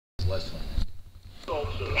Wesley.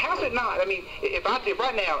 How's it not? I mean, if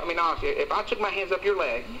right now, I mean, honestly, if I took my hands up your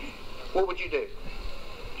leg, what would you do?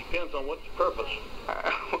 Depends on what's the purpose.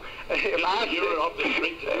 If you're off the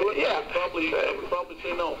street to do it, yeah. I would probably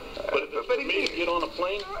say no. But if it's for me to get on a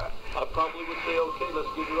plane, I probably would say, okay, let's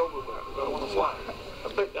get it over with. I don't want to fly.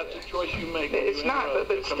 But that's a choice you make. It's not,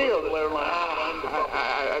 but still,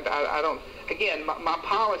 I don't. Again, my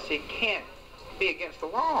policy can't be against the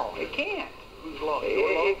law. It can't. Whose law? Your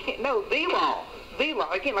law? It can't. No, the law. The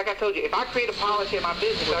law. Again, like I told you, if I create a policy in my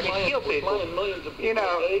business, I can kill people. Millions of people. You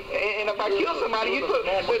know, and if I kill somebody,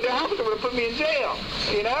 the officer would put me in jail.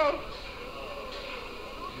 You know.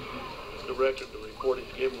 The record, the report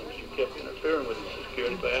he's given was you kept interfering with his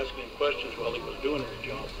security by asking him questions while he was doing his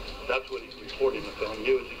job. That's what he's reporting on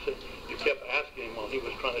you. Is he said you kept asking him while he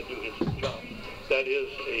was trying to do his job. That is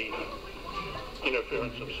a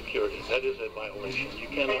interference of security. That is a violation. You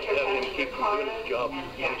cannot have him keep from doing his job when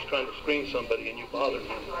he's trying to screen somebody and you bother him.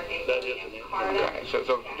 That is an interference. Right.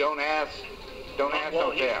 So don't ask. Don't ask.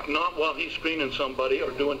 Not while he's screening somebody or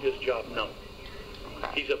doing his job. No.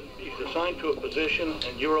 Okay. He's assigned to a position,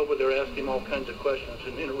 and you're over there asking him all kinds of questions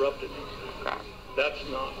and interrupting him. Okay. That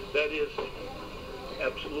is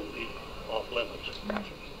absolutely off limits.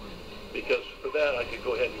 Gotcha. Because for that, I could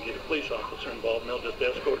go ahead and get a police officer involved, and they'll just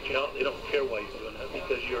escort you out. They don't care why you're doing that,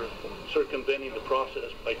 because you're circumventing the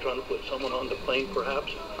process by trying to put someone on the plane,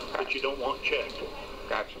 perhaps, that you don't want checked.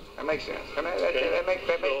 Gotcha. That makes sense. I mean, Okay. that makes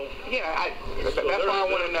yeah. That's why I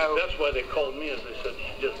want to know. That's why they called me, as they said,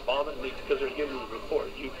 you just bothered me because they're giving me a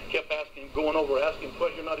report. You kept going over, asking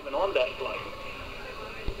questions. You're not even on that flight.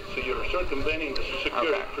 So you're circumventing the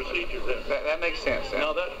security procedure there. That makes sense. Then.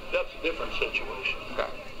 Now that's a different situation.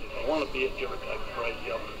 Okay. If I want to be a jerk, I could probably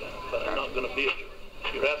yell at them, but I'm not going to be a jerk.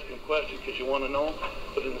 You're asking questions because you want to know,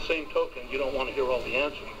 but in the same token, you don't want to hear all the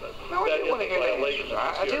answers. But no, I do want to hear the answers.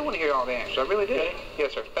 I do want to hear all the answers. I really do. Okay?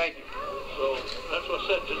 Yes, sir. Thank you. So that's what I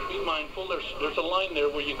said. Just be mindful. There's a line there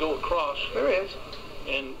where you go across. There is.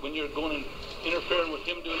 And when you're going and interfering with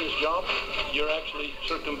him doing his job, you're actually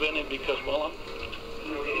circumventing because, well,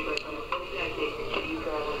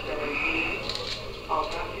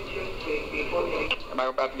 Am I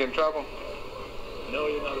about to get in trouble? No,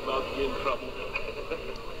 you're not about to get in trouble.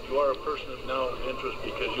 You are a person of now interest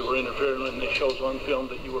because you were interfering and it shows on film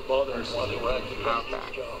that you were bothering while they were actually doing their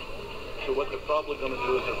job. So what they're probably going to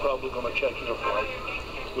do is they're probably going to check your flight.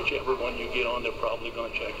 Whichever one you get on, they're probably going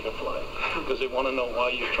to check your flight because they want to know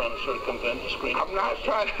why you're trying to circumvent the screening. I'm not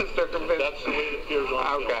trying to circumvent. That's the way it appears on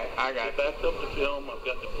film. Okay, I got it. Backed up the film. I've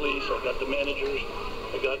got the police. I've got the managers.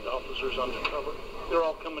 I've got the officers undercover. They're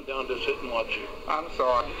all coming down to sit and watch you. I'm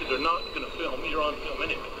sorry. They're not going to film. You're on film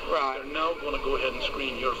anyway. Right. They're now going to go ahead and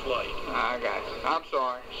screen your flight. I got you. I'm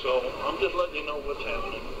sorry. So I'm just letting you know what's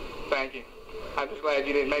happening. Thank you. I'm just glad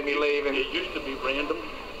you didn't make me leave. And it used to be random.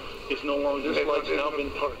 It's no longer. This flight's now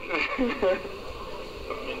been targeted.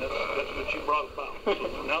 I mean, that's what you brought about. So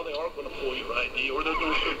now they are going to pull your ID, or they're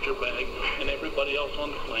going to search your bag and everybody else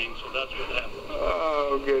on the plane. So that's what happened.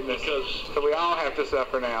 Oh goodness! So we all have to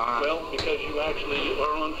suffer now, huh? Well, because you actually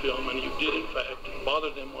are on film, and you did in fact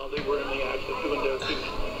bother them while they were in the act of doing their duty.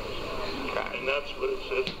 Okay. And that's what it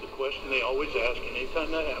says. The question they always ask, and anytime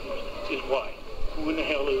that happens, is why? Who in the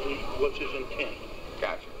hell is he? What's his intent?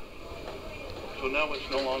 Gotcha. So now it's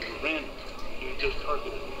no longer random. You just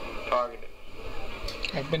targeted. Targeted.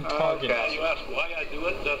 I've been targeted. Okay. You ask why I do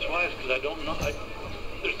it. That's why. It's because I don't know.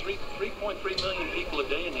 There's 3.3 million people a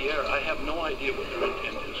day in the air. I have no idea what their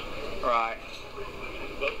intent is. Right.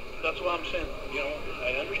 But that's what I'm saying. You know,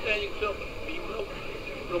 I understand you feel, but be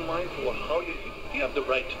real mindful of how you have the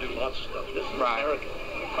right to do lots of stuff. This is America.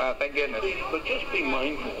 Well, thank goodness. But just be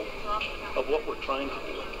mindful of what we're trying to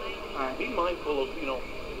do. Right. Be mindful of,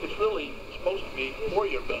 it's really supposed to be for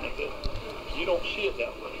your benefit. You don't see it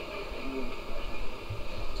that way.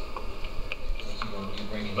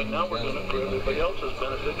 But now we're doing it for everybody else's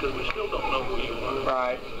benefit because we still don't know who you are.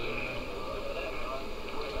 Right.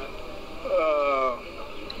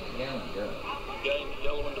 Guy in the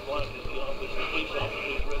yellow and the black is the office. The police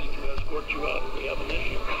officer is ready to escort you out if we have an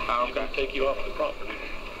issue. Okay. He's going to take you off the property.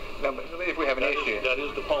 No, but if we have an issue. That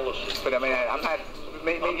is the policy. But I mean, I'm not.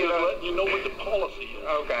 I'm just letting you know what the policy is.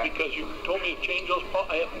 Okay. Because you told me to change those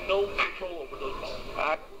policies. I have no control over those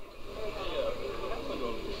policies.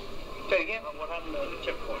 Say again? What happened at the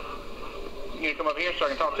checkpoint? You gonna come over here so I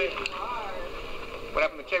can talk to you? What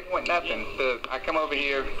happened at the checkpoint? Nothing. I come over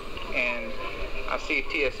here and I see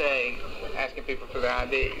TSA asking people for their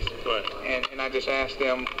IDs. Right. And I just asked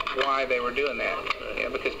them why they were doing that. Right. You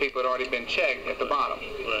know, because people had already been checked at the bottom.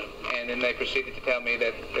 Right. And then they proceeded to tell me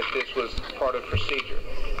that this was part of procedure.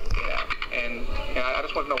 You know, And I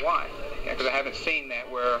just want to know why, because I haven't seen that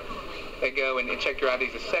where they go and check your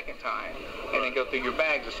IDs a second time and then go through your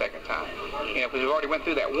bags a second time. Because we've already went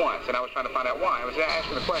through that once, and I was trying to find out why. I was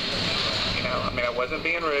asking the question. I wasn't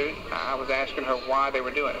being rude. I was asking her why they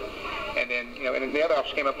were doing it. And then, and the other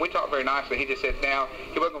officer came up, and we talked very nicely. He just said, now,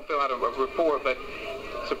 he wasn't going to fill out a report, but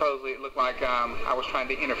supposedly it looked like I was trying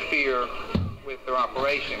to interfere with their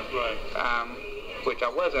operation, which I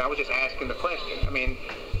wasn't. I was just asking the question.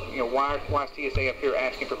 Why is TSA up here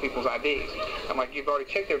asking for people's IDs? I'm like, you've already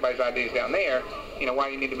checked everybody's IDs down there. Why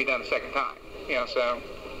do you need to be done a second time? So.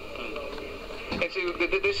 And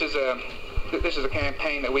so this is a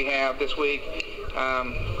campaign that we have this week.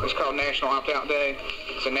 It's called National Opt-Out Day.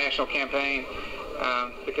 It's a national campaign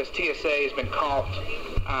because TSA has been caught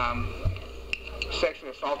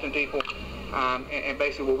sexually assaulting people. And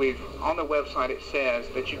basically on the website it says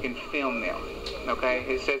that you can film them. Okay,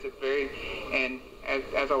 it says it's and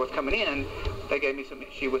as I was coming in, they gave me some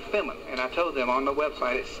issue with filming, and I told them on the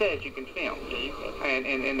website it said you can film,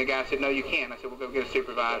 and the guy said no you can't. I said well go get a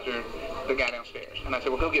supervisor, the guy downstairs, and I said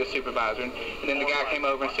well go get a supervisor, and then the guy came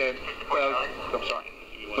over and said well I'm sorry,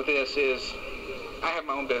 what this is, I have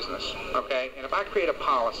my own business, okay, and if I create a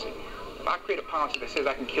policy that says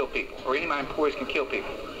I can kill people, or any of my employees can kill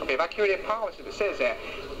people, okay, if I create a policy that says that,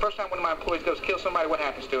 the first time one of my employees goes to kill somebody, what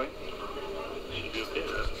happens to him?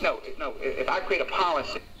 No, if I create a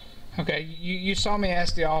policy. Okay, you saw me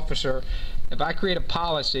ask the officer, if I create a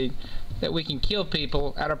policy that we can kill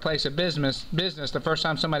people at our place of business, the first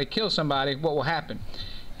time somebody kills somebody, what will happen?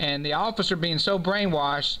 And the officer, being so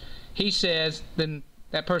brainwashed, he says then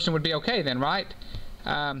that person would be okay then, right?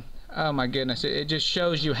 Oh my goodness, it just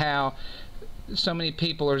shows you how so many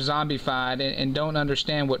people are zombified and don't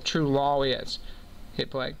understand what true law is. Hit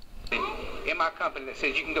play. In my company that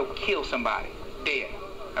says you can go kill somebody dead,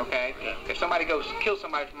 okay? If somebody goes kill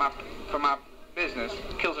somebody from my business,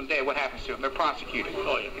 kills them dead, what happens to them? They're prosecuted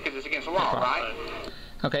because it's against the law, right?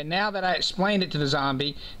 Okay, now that I explained it to the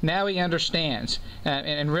zombie, now he understands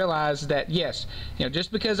and realizes that yes,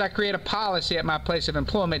 just because I create a policy at my place of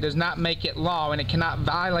employment does not make it law, and it cannot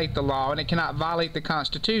violate the law, and it cannot violate the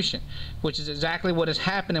Constitution, which is exactly what is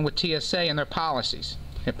happening with TSA and their policies.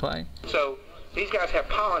 Hit play. So these guys have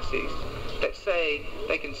policies that say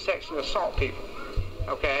they can sexually assault people,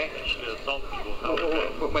 okay?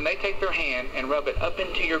 When they take their hand and rub it up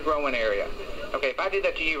into your growing area, okay, if I did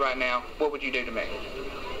that to you right now, what would you do to me?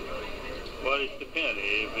 Well, it depends.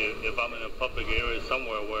 If I'm in a public area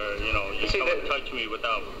somewhere where, you can't touch me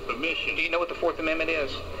without permission. Do you know what the Fourth Amendment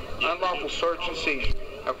is? Yes, unlawful search and seizure,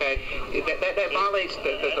 okay? That violates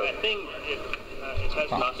I think it has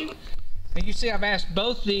nothing. And you see, I've asked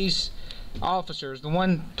both these officers, the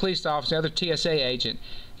one police officer, the other TSA agent,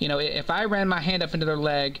 if I ran my hand up into their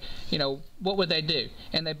leg, what would they do?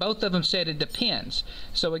 And both of them said it depends.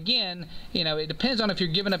 So again, it depends on if you're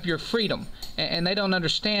giving up your freedom, and they don't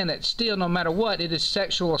understand that still, no matter what, it is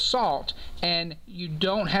sexual assault, and you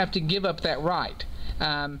don't have to give up that right.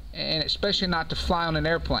 And especially not to fly on an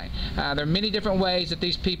airplane. There are many different ways that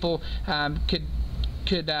these people could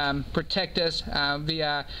protect us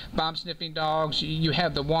via bomb-sniffing dogs. You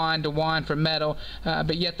have the wand to wand for metal,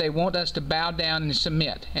 but yet they want us to bow down and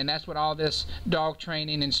submit, and that's what all this dog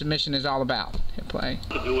training and submission is all about. Hit play.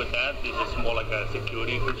 To do with that, this is more like a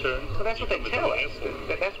security concern. Well, that's what they tell us.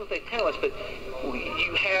 That's what they tell us. But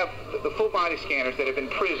you have the full body scanners that have been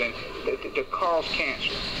proven to cause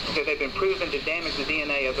cancer, because they've been proven to damage the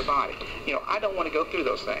DNA of the body. I don't want to go through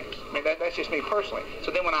those things. That's just me personally.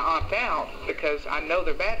 So then when I opt out because I know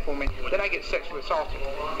they're bad for me, then I get sexually assaulted.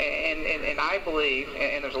 And I believe,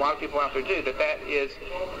 and there's a lot of people out there do, that is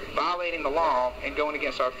violating the law and going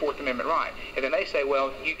against our Fourth Amendment right. And then they say,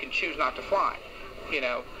 well, you can choose not to fly.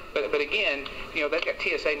 But again, they've got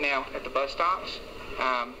TSA now at the bus stops,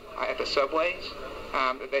 at the subways.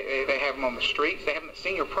 They have them on the streets. They have them at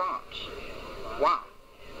senior proms. Why?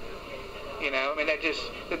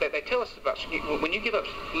 They tell us about, when you give up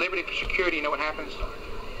liberty for security, you know what happens?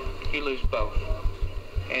 You lose both.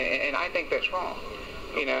 And I think that's wrong,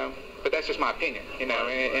 but that's just my opinion,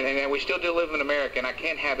 and we still do live in America, and I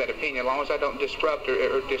can't have that opinion as long as I don't disrupt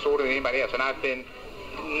or disorder anybody else, and I've been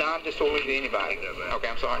non-disorderly to anybody. Okay,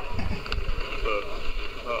 I'm sorry.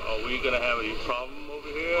 Are we going to have any problem over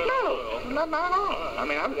here? No, not at all. I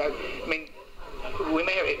mean, we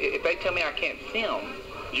may have, if they tell me I can't film,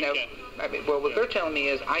 well, what they're telling me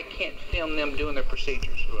is I can't film them doing their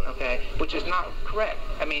procedures, okay, which is not correct.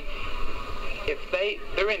 If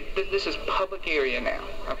they're in, this is public area now,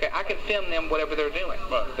 okay, I can film them whatever they're doing.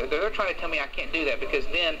 They're trying to tell me I can't do that because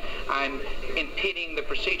then I'm impeding the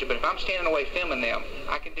procedure. But if I'm standing away filming them,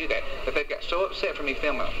 I can do that. But they've got so upset for me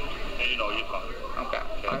filming them you know, you're fine. Okay.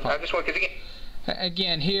 I just want, because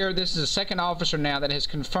Again, here, this is the second officer now that has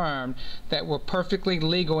confirmed that we're perfectly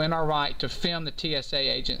legal in our right to film the TSA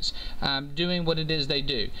agents doing what it is they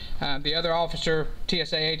do. The other officer,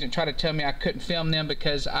 TSA agent, tried to tell me I couldn't film them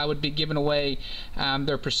because I would be giving away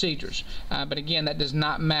their procedures. But again, that does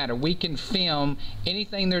not matter. We can film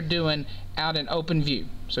anything they're doing out in open view.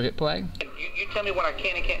 So hit play. You tell me what I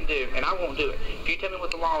can and can't do, and I won't do it. If you tell me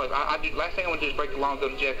what the law is, last thing I want to do is break the law and go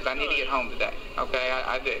to jail because I need to get home today. Okay,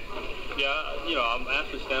 I do. Yeah, you know, I'm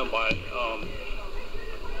actually standby,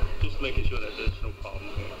 just making sure that there's no problem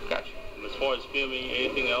here. Gotcha. And as far as filming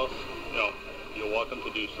anything else, you know, you're welcome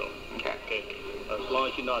to do so. Okay. Okay. As long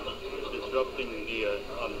as you're not disrupting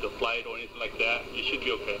the flight or anything like that, you should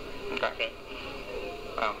be okay. Okay.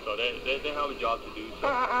 Wow. So they have a job to do. So.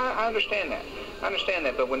 Well, I understand that. I understand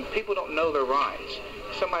that, but when people don't know their rights,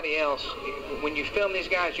 somebody else, when you film these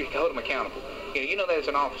guys, you hold them accountable. You know that as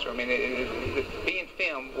an officer. I mean, being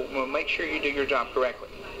filmed will make sure you do your job correctly.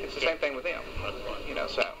 It's the same thing with them. You know,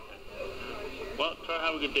 so. Well, try to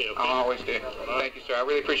have a good day, okay? I always do. Thank you, sir. I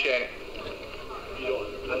really appreciate it.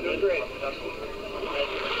 I'm doing great.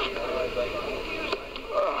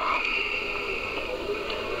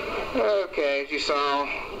 Okay, as you saw,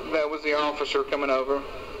 that was the officer coming over,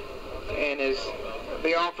 and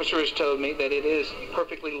the officer has told me that it is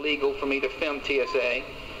perfectly legal for me to film TSA,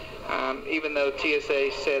 even though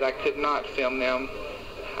TSA said I could not film them.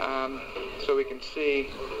 So we can see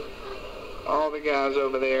all the guys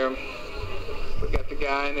over there. We got the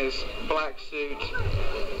guy in his black suit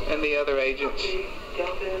and the other agents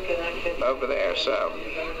over there. So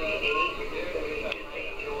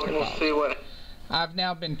we'll see what. I've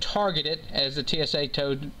now been targeted, as the TSA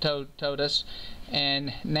told us,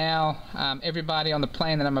 and now everybody on the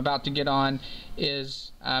plane that I'm about to get on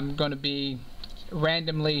is going to be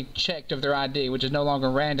randomly checked of their ID, which is no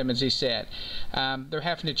longer random, as he said. They're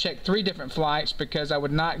having to check 3 different flights because I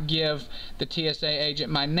would not give the TSA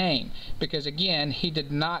agent my name, because again, he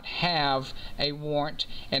did not have a warrant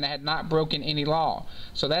and I had not broken any law.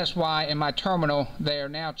 So that's why in my terminal they are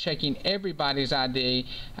now checking everybody's ID,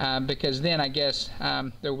 because then I guess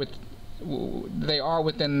they are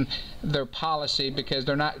within their policy, because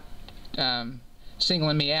they're not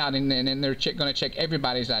singling me out, and they're going to check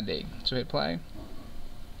everybody's ID. So hit play.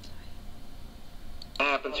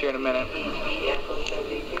 Happens here in a minute.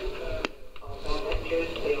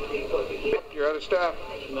 Your other stuff?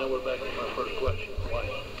 Now we're back to my first question.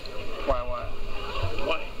 Why?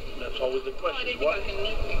 Why? That's always the question. Why?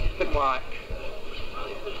 Why?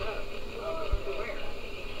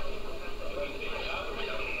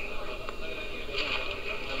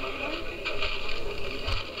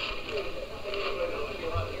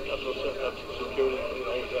 That's what's up. That's the security. You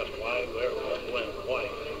always ask why, where, when, why.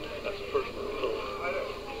 That's the first one.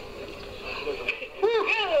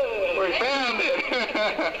 We found it!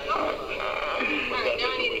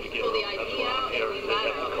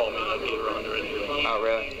 Oh,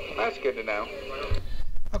 really? That's good to know.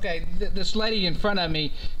 Okay, this lady in front of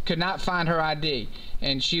me could not find her ID,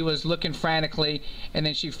 and she was looking frantically, and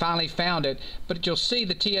then she finally found it. But you'll see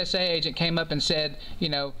the TSA agent came up and said, you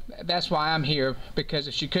know, that's why I'm here, because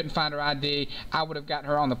if she couldn't find her ID, I would have gotten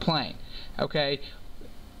her on the plane. Okay?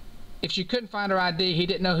 If she couldn't find her ID, he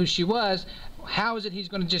didn't know who she was. How is it he's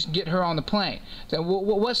going to just get her on the plane? So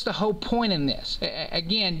what's the whole point in this?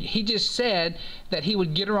 Again, he just said that he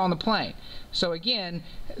would get her on the plane. So again,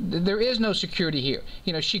 there is no security here.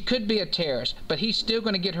 You know, she could be a terrorist, but he's still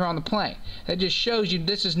going to get her on the plane. That just shows you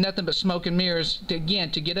this is nothing but smoke and mirrors, to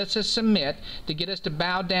get us to submit, to get us to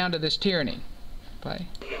bow down to this tyranny. Play.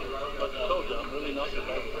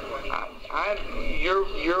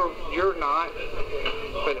 You're not,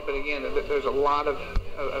 but again, there's a lot of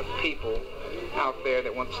people out there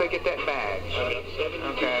that once they get that badge,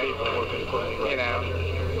 okay, you know,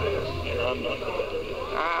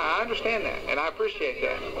 I understand that, and I appreciate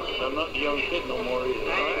that. I'm not a young kid no more either.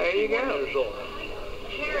 There you go. Years old.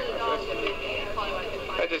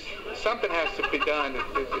 Something has to be done to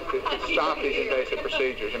stop these invasive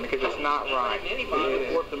procedures, and because it's not right. The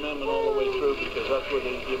Fourth Amendment all the way through, because that's where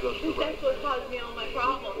they give us the right. That's what caused me all my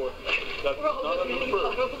problems. That's not under the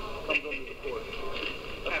first. Comes under the fourth.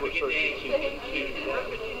 That's what search and seizure.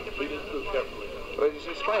 Read it through carefully. Well, just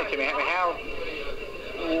explain it to me. I mean,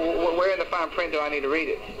 where in the fine print do I need to read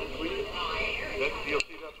it? You'll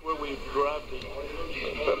see that's where we drive the...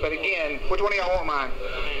 But again, which one of y'all want mine?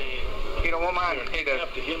 You don't want mine? He does.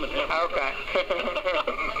 Half to him and half to Okay.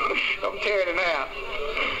 Don't tear it out.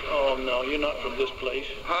 Oh, no. you're not from this place.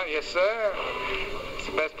 Huh? Yes, sir. It's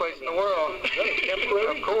the best place in the world. Is that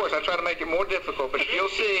temporary? Of course, I try to make it more difficult, but you'll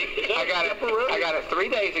see. I got it 3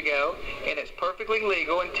 days ago, and it's perfectly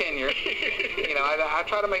legal and tenured. You know, I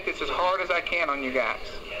try to make this as hard as I can on you guys.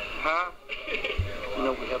 Huh? You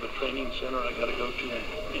know, we have a training center I got to go to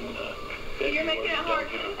in You're making it hard.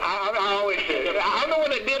 I always do. I'm the one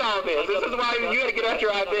that did all this. This is why you had to get out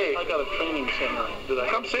your ID. I got a training center that I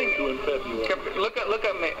Come have see. to go to in February. Look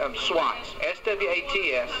up me, SWATS,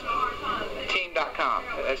 SWATS, team.com.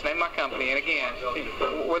 That's the name of my company. And again,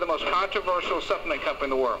 we're the most controversial supplement company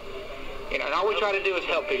in the world. You know, and all we try to do is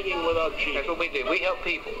help people. Without cheating. That's what we do. We help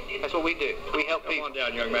people. That's what we do. We help people. Come on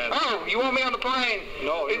down, young man. Oh, you want me on the plane?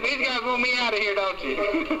 No. These guys want me out of here, don't you?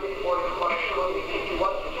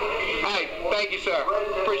 Hey, thank you, sir.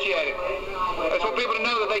 Appreciate it. I just want people to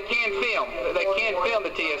know that they can film. That they can film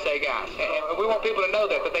the TSA guys. And we want people to know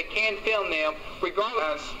that they can film them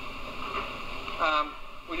regardless.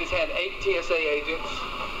 We just had 8 TSA agents,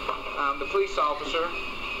 the police officer,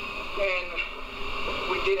 and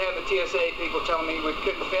we did have the TSA people telling me we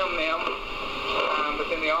couldn't film them, but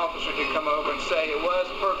then the officer did come over and say it was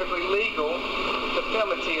perfectly legal to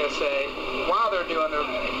film a TSA while they're doing their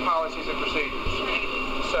policies and procedures.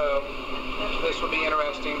 So this will be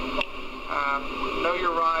interesting. Know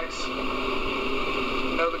your rights,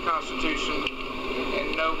 know the Constitution,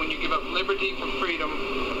 and know when you give up liberty for freedom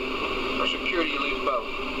or security, you lose both.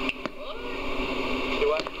 Do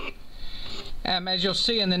what? As you'll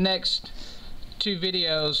see in the next 2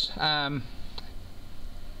 videos,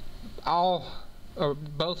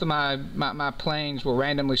 both of my planes were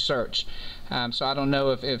randomly searched. So I don't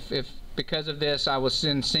know if because of this I was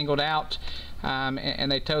then singled out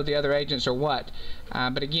and they told the other agents or what.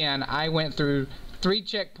 But again, I went through 3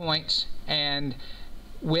 checkpoints, and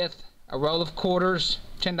with a roll of quarters,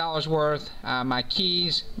 $10 worth, my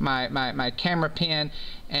keys, my camera pin,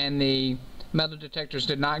 and the metal detectors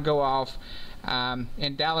did not go off.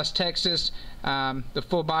 In Dallas, Texas, the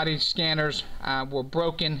full body scanners were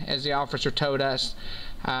broken, as the officer told us.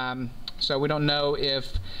 So we don't know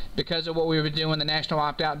if, because of what we were doing the National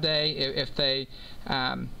Opt-Out Day, if they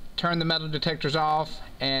turned the metal detectors off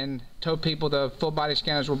and told people the full body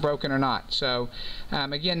scanners were broken or not. So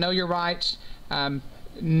again, know your rights.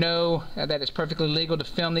 Know that it's perfectly legal to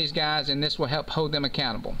film these guys, and this will help hold them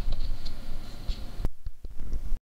accountable.